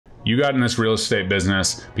You got in this real estate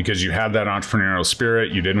business because you had that entrepreneurial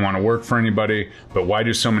spirit. You didn't want to work for anybody. But why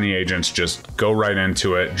do so many agents just go right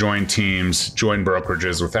into it, join teams, join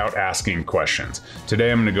brokerages without asking questions?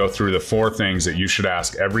 Today, I'm going to go through the 4 things that you should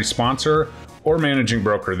ask every sponsor or managing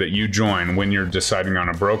broker that you join when you're deciding on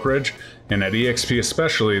a brokerage. And at eXp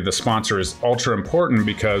especially, the sponsor is ultra important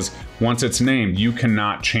because once it's named, you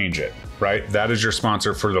cannot change it, right? That is your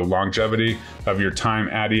sponsor for the longevity of your time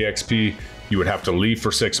at eXp. You would have to leave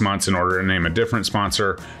for 6 months in order to name a different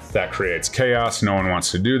sponsor. That creates chaos. No one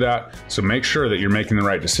wants to do that. So make sure that you're making the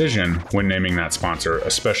right decision when naming that sponsor,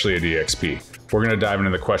 especially at eXp. We're going to dive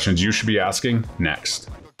into the questions you should be asking next.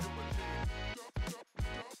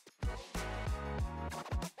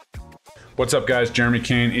 What's up, guys? Jeremy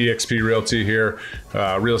Kane, eXp Realty here,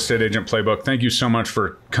 Real Estate Agent Playbook. Thank you so much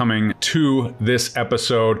for coming to this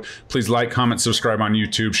episode. Please like, comment, subscribe on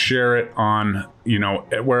YouTube, share it on,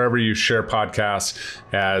 wherever you share podcasts,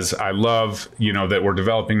 as I love, that we're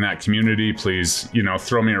developing that community. Please,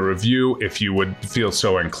 throw me a review if you would feel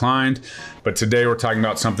so inclined. But today we're talking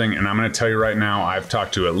about something, and I'm going to tell you right now, I've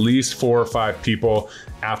talked to at least 4 or 5 people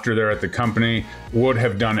after they're at the company would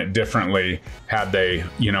have done it differently had they,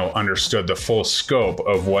 understood the full scope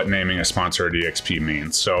of what naming a sponsor at eXp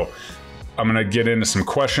means. So I'm going to get into some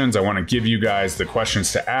questions. I want to give you guys the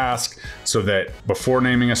questions to ask so that before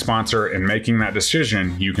naming a sponsor and making that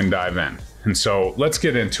decision, you can dive in. And so let's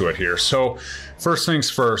get into it here. So first things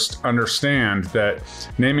first, understand that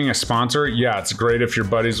naming a sponsor, yeah, it's great if you're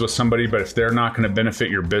buddies with somebody, but if they're not going to benefit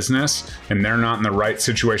your business and they're not in the right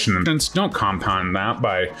situation, then don't compound that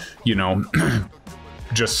by,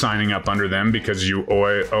 just signing up under them because you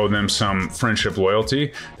owe them some friendship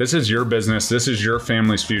loyalty. This is your business. This is your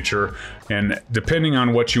family's future. And depending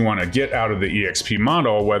on what you want to get out of the eXp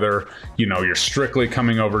model, whether, you're strictly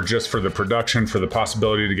coming over just for the production, for the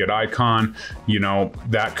possibility to get icon,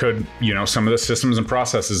 that could, some of the systems and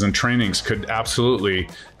processes and trainings could absolutely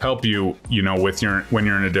help you, when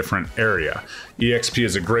you're in a different area. eXp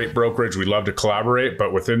is a great brokerage. We love to collaborate,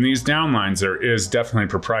 but within these downlines, there is definitely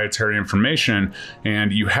proprietary information,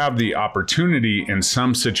 and you have the opportunity in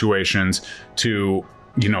some situations to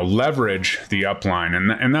leverage the upline.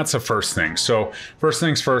 And that's the first thing. So first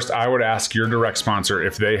things first, I would ask your direct sponsor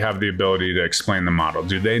if they have the ability to explain the model.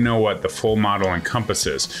 Do they know what the full model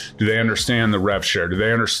encompasses? Do they understand the rev share? Do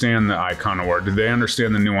they understand the icon award? Do they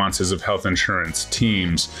understand the nuances of health insurance,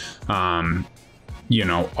 teams,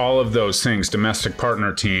 all of those things, domestic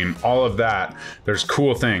partner team, all of that? There's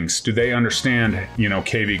cool things. Do they understand,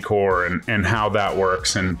 KVCORE and how that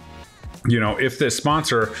works? And if this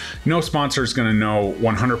sponsor, no sponsor is going to know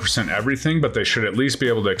 100% everything, but they should at least be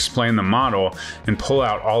able to explain the model and pull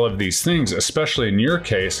out all of these things, especially in your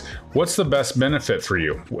case. What's the best benefit for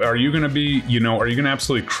you? Are you going to be, are you going to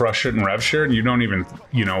absolutely crush it in rev share and you don't even,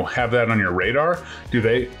 have that on your radar? Do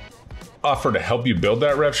they offer to help you build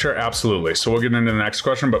that rev share? Absolutely. So we'll get into the next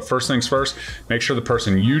question, but first things first, make sure the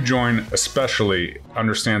person you join especially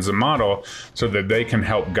understands the model so that they can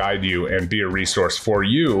help guide you and be a resource for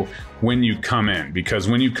you when you come in. Because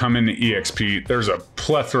when you come into eXp, there's a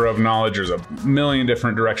plethora of knowledge, there's a million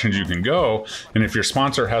different directions you can go. And if your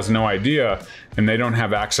sponsor has no idea and they don't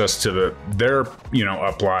have access to their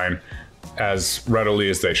upline as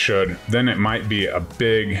readily as they should, then it might be a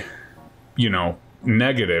big,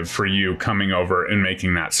 negative for you coming over and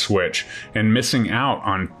making that switch and missing out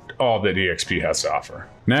on all that eXp has to offer.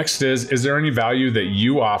 Next is there any value that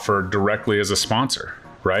you offer directly as a sponsor,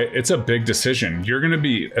 right? It's a big decision. You're going to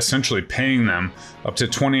be essentially paying them up to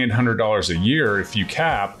 $2,800 a year if you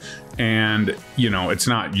cap, and it's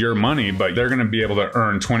not your money, but they're going to be able to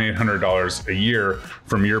earn $2,800 a year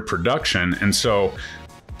from your production. And so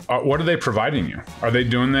what are they providing you? Are they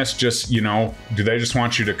doing this just, do they just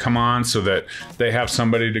want you to come on so that they have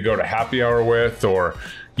somebody to go to happy hour with? Or,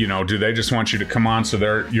 do they just want you to come on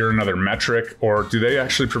so you're another metric? Or do they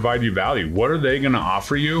actually provide you value? What are they going to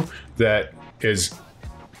offer you that is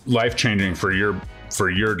life-changing for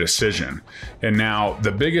your decision? And now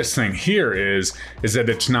the biggest thing here is that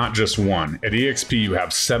it's not just one. At eXp, you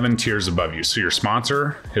have 7 tiers above you. So your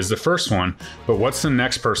sponsor is the first one, but what's the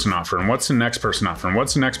next person offer? And what's the next person offer? And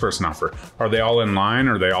what's the next person offer? Are they all in line?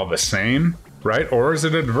 Are they all the same, right? Or is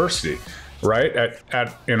it a diversity, right?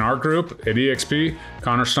 In our group at eXp,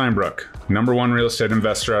 Connor Steinbrook, #1 real estate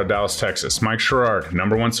investor out of Dallas, Texas. Mike Sherrard,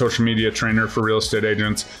 #1 social media trainer for real estate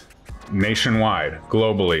agents nationwide,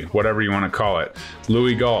 globally, whatever you want to call it.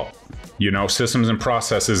 Louis Galt, systems and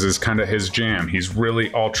processes is kind of his jam. He's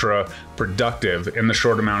really ultra productive in the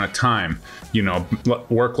short amount of time.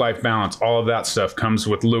 Work-life balance, all of that stuff comes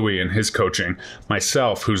with Louis and his coaching.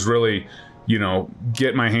 Myself, who's really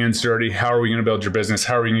get my hands dirty. How are we going to build your business?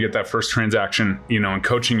 How are we going to get that first transaction, and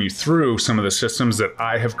coaching you through some of the systems that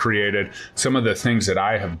I have created, some of the things that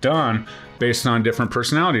I have done based on different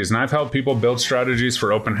personalities. And I've helped people build strategies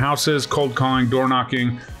for open houses, cold calling, door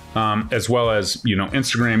knocking, as well as,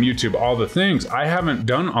 Instagram, YouTube, all the things. I haven't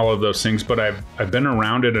done all of those things, but I've been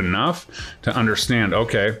around it enough to understand,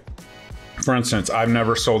 okay, for instance, I've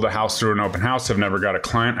never sold a house through an open house. I've never got a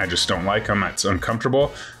client. I just don't like them. It's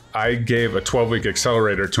uncomfortable. I gave a 12-week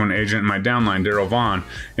accelerator to an agent in my downline, Daryl Vaughn,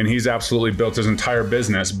 and he's absolutely built his entire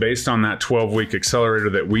business based on that 12-week accelerator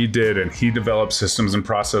that we did. And he developed systems and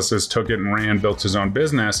processes, took it and ran, built his own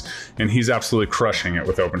business, and he's absolutely crushing it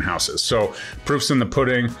with open houses. So proof's in the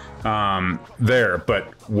pudding there.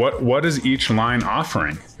 But what is each line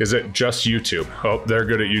offering? Is it just YouTube? Oh, they're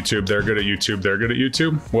good at YouTube. They're good at YouTube. They're good at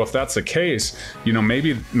YouTube. Well, if that's the case,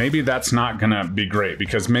 maybe that's not gonna be great,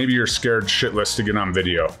 because maybe you're scared shitless to get on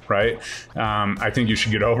video, right? I think you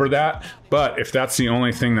should get over that. But if that's the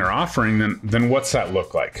only thing they're offering, then what's that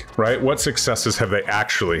look like, right? What successes have they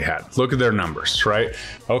actually had? Look at their numbers, right?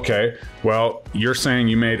 Okay, well, you're saying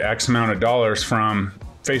you made X amount of dollars from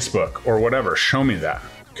Facebook or whatever. Show me that.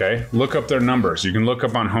 Okay, look up their numbers. You can look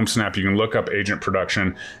up on HomeSnap, you can look up agent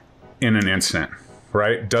production in an instant,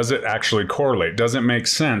 right? Does it actually correlate? Does it make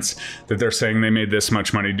sense that they're saying they made this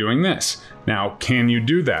much money doing this? Now, can you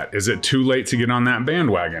do that? Is it too late to get on that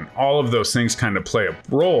bandwagon? All of those things kind of play a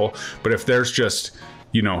role, but if there's just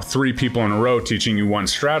 3 people in a row teaching you one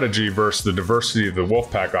strategy versus the diversity of the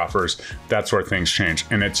Wolfpack offers, that's where things change.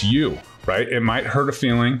 And it's you, right? It might hurt a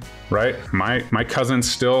feeling, right? My cousin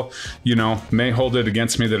still, may hold it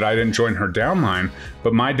against me that I didn't join her downline,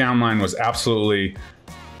 but my downline was absolutely,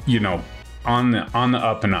 on the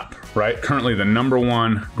up and up, right? Currently the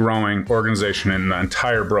 #1 growing organization in the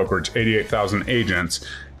entire brokerage, 88,000 agents,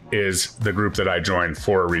 is the group that I joined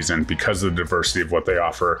for a reason, because of the diversity of what they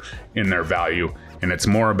offer in their value. And it's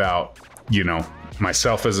more about,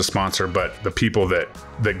 myself as a sponsor, but the people that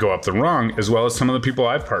go up the rung, as well as some of the people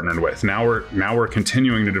I've partnered with. Now we're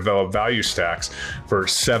continuing to develop value stacks for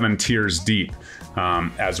 7 tiers deep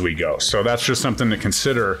as we go. So that's just something to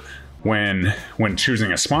consider when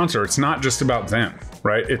choosing a sponsor. It's not just about them,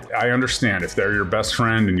 right? I understand if they're your best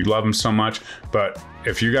friend and you love them so much, but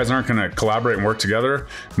if you guys aren't going to collaborate and work together,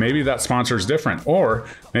 maybe that sponsor is different. Or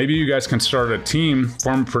maybe you guys can start a team,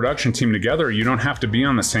 form a production team together. You don't have to be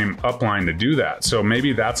on the same upline to do that. So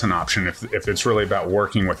maybe that's an option if it's really about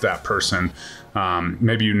working with that person.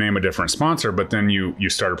 Maybe you name a different sponsor, but then you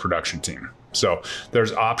start a production team. So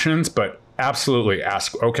there's options, but absolutely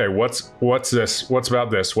ask, okay, what's this? What's about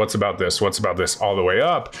this? What's about this? What's about this? All the way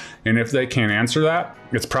up. And if they can't answer that,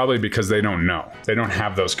 it's probably because they don't know. They don't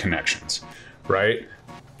have those connections, right?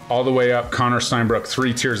 All the way up, Connor Steinbrook,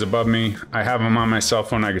 3 tiers above me. I have him on my cell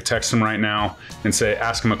phone. I could text him right now and say,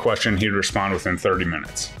 ask him a question. He'd respond within 30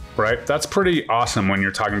 minutes, right? That's pretty awesome when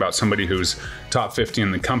you're talking about somebody who's top 50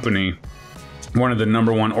 in the company, one of the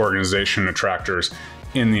 #1 organization attractors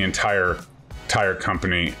in the entire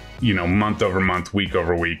company, month over month, week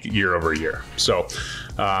over week, year over year. So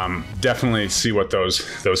definitely see what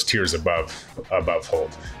those tiers above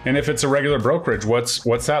hold. And if it's a regular brokerage,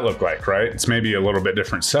 what's that look like, right? It's maybe a little bit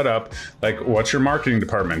different setup. Like, what's your marketing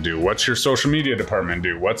department do? What's your social media department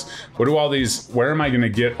do? What do all these, where am I going to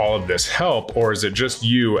get all of this help? Or is it just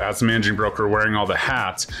you as the managing broker wearing all the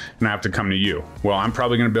hats and I have to come to you? Well, I'm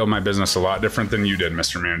probably going to build my business a lot different than you did,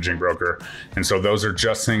 Mr. Managing Broker. And so those are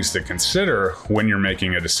just things to consider when you're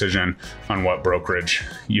making a decision on what brokerage,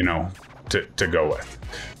 to go with.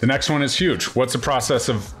 The next one is huge. What's the process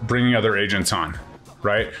of bringing other agents on,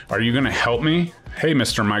 right? Are you going to help me? Hey,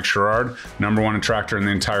 Mr. Mike Sherrard, #1 attractor in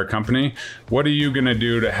the entire company. What are you going to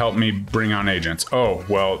do to help me bring on agents? Oh,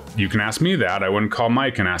 well, you can ask me that. I wouldn't call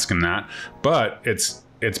Mike and ask him that, but it's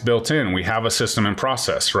built in. We have a system and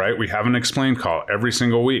process, right? We have an explain call every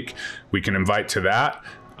single week. We can invite to that.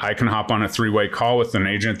 I can hop on a 3-way call with an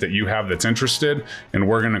agent that you have that's interested, and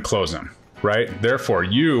we're going to close them. Right? Therefore,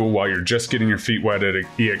 while you're just getting your feet wet at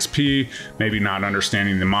eXp, maybe not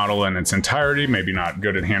understanding the model in its entirety, maybe not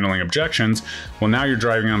good at handling objections, well, now you're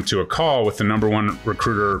driving them to a call with the #1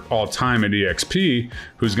 recruiter all time at eXp,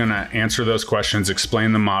 who's going to answer those questions,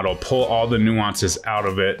 explain the model, pull all the nuances out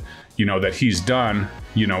of it, that he's done,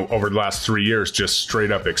 over the last 3 years, just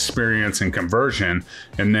straight up experience and conversion.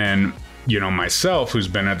 And then, myself, who's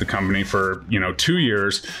been at the company for, 2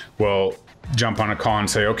 years, will jump on a call and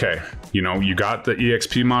say, okay, you got the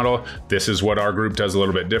eXp model. This is what our group does a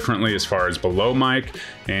little bit differently as far as below Mike,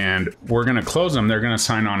 and we're going to close them. They're going to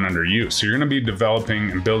sign on under you. So you're going to be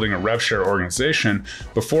developing and building a rev share organization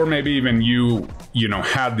before maybe even you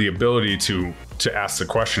had the ability to to ask the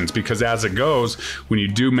questions, because as it goes, when you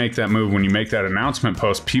do make that move, when you make that announcement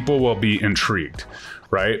post, people will be intrigued,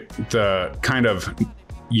 right? The kind of,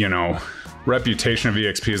 reputation of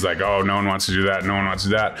eXp is like, oh, no one wants to do that. No one wants to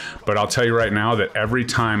do that. But I'll tell you right now that every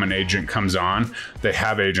time an agent comes on, they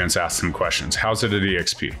have agents ask them questions. How's it at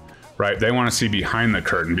eXp? Right? They want to see behind the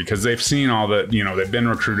curtain because they've seen all the, they've been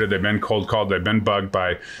recruited, they've been cold called, they've been bugged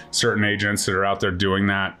by certain agents that are out there doing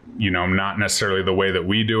that, not necessarily the way that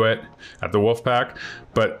we do it at the Wolfpack,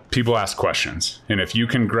 but people ask questions. And if you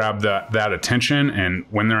can grab that attention, and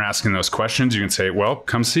when they're asking those questions, you can say, well,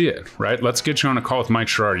 come see it, right? Let's get you on a call with Mike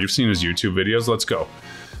Sherrard. You've seen his YouTube videos. Let's go.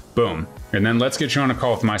 Boom. And then let's get you on a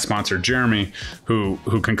call with my sponsor, Jeremy, who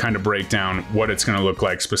can kind of break down what it's going to look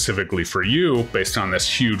like specifically for you based on this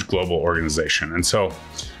huge global organization. And so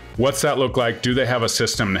what's that look like? Do they have a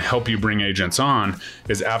system to help you bring agents on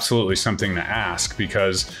is absolutely something to ask,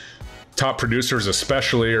 because top producers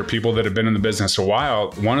especially, or people that have been in the business a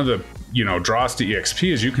while, one of the draws to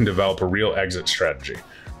eXp is you can develop a real exit strategy.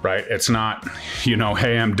 Right? It's not,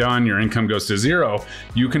 hey, I'm done, your income goes to zero.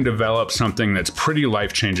 You can develop something that's pretty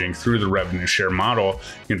life-changing through the revenue share model.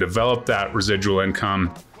 You can develop that residual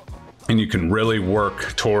income, and you can really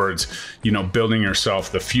work towards, building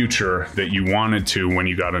yourself the future that you wanted to when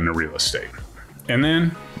you got into real estate. And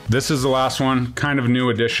then this is the last one, kind of new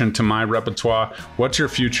addition to my repertoire. What's your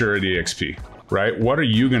future at eXp, right? What are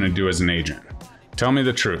you going to do as an agent? Tell me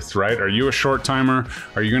the truth, right? Are you a short timer?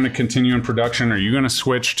 Are you going to continue in production? Are you going to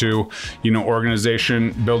switch to, building an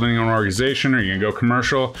organization? Are you going to go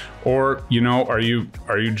commercial? Or, are you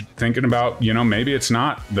thinking about, maybe it's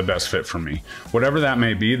not the best fit for me? Whatever that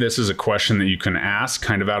may be, this is a question that you can ask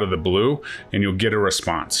kind of out of the blue, and you'll get a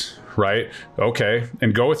response, right? Okay.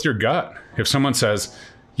 And go with your gut. If someone says,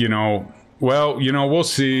 well, we'll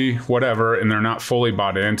see, whatever, and they're not fully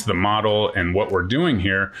bought into the model and what we're doing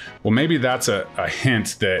here, well, maybe that's a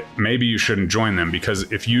hint that maybe you shouldn't join them,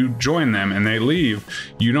 because if you join them and they leave,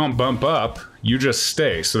 you don't bump up, you just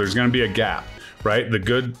stay. So there's going to be a gap, right? The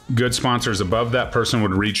good sponsors above that person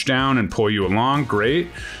would reach down and pull you along, great,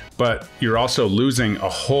 but you're also losing a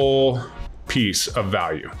whole piece of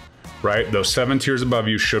value. Right? Those 7 tiers above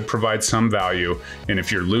you should provide some value. And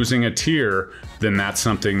if you're losing a tier, then that's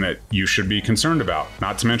something that you should be concerned about.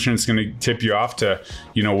 Not to mention it's going to tip you off to,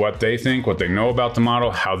 what they think, what they know about the model,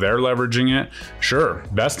 how they're leveraging it. Sure.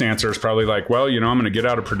 Best answer is probably like, well, I'm going to get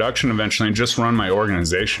out of production eventually and just run my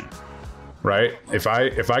organization. Right? If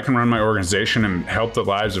I can run my organization and help the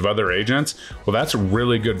lives of other agents, well, that's a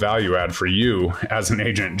really good value add for you as an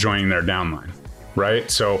agent joining their downline.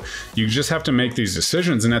 Right? So you just have to make these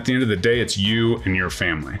decisions. And at the end of the day, it's you and your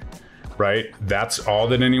family, right? That's all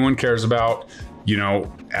that anyone cares about.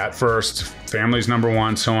 At first, family's number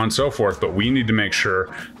one, so on and so forth. But we need to make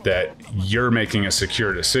sure that you're making a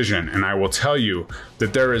secure decision. And I will tell you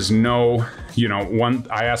that there is no,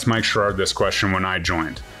 I asked Mike Sherrard this question when I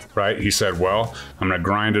joined. Right? He said, well, I'm going to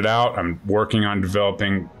grind it out. I'm working on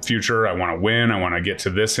developing future. I want to win. I want to get to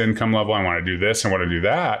this income level. I want to do this. I want to do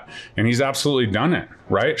that. And he's absolutely done it,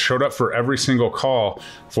 right? Showed up for every single call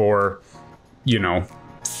for,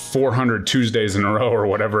 400 Tuesdays in a row or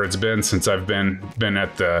whatever it's been since I've been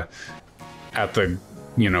at the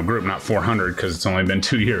group, not 400 because it's only been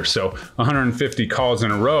 2 years. So 150 calls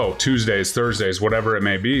in a row, Tuesdays, Thursdays, whatever it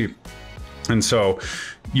may be. And so,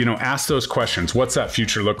 ask those questions. What's that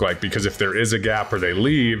future look like? Because if there is a gap or they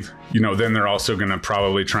leave, then they're also going to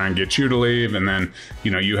probably try and get you to leave. And then,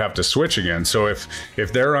 you have to switch again. So if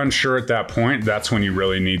they're unsure at that point, that's when you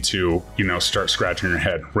really need to, start scratching your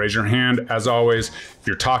head. Raise your hand. As always, if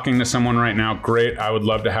you're talking to someone right now, great. I would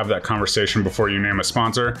love to have that conversation before you name a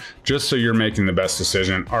sponsor, just so you're making the best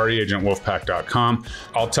decision. reagentwolfpack.com.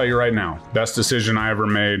 I'll tell you right now, best decision I ever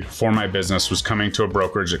made for my business was coming to a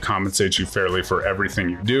brokerage that compensates you fairly for everything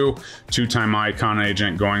you do. 2-time icon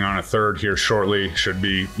agent, going on a 3rd here shortly. Should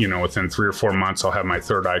be, within 3 or 4 months, I'll have my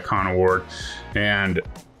 3rd icon award. And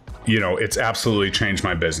it's absolutely changed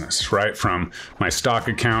my business, right? From my stock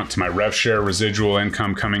account to my rev share residual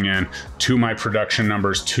income coming in, to my production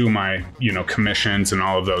numbers, to my, commissions and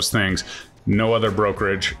all of those things. No other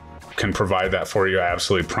brokerage can provide that for you. I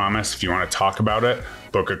absolutely promise. If you want to talk about it,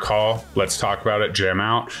 book a call. Let's talk about it, jam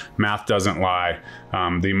out. Math doesn't lie.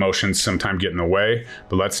 The emotions sometimes get in the way,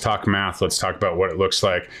 but let's talk math. Let's talk about what it looks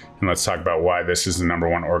like. And let's talk about why this is the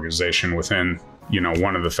 #1 organization within,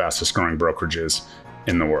 one of the fastest growing brokerages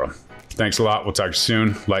in the world. Thanks a lot. We'll talk to you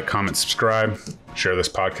soon. Like, comment, subscribe, share this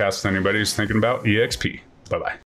podcast with anybody who's thinking about eXp. Bye-bye.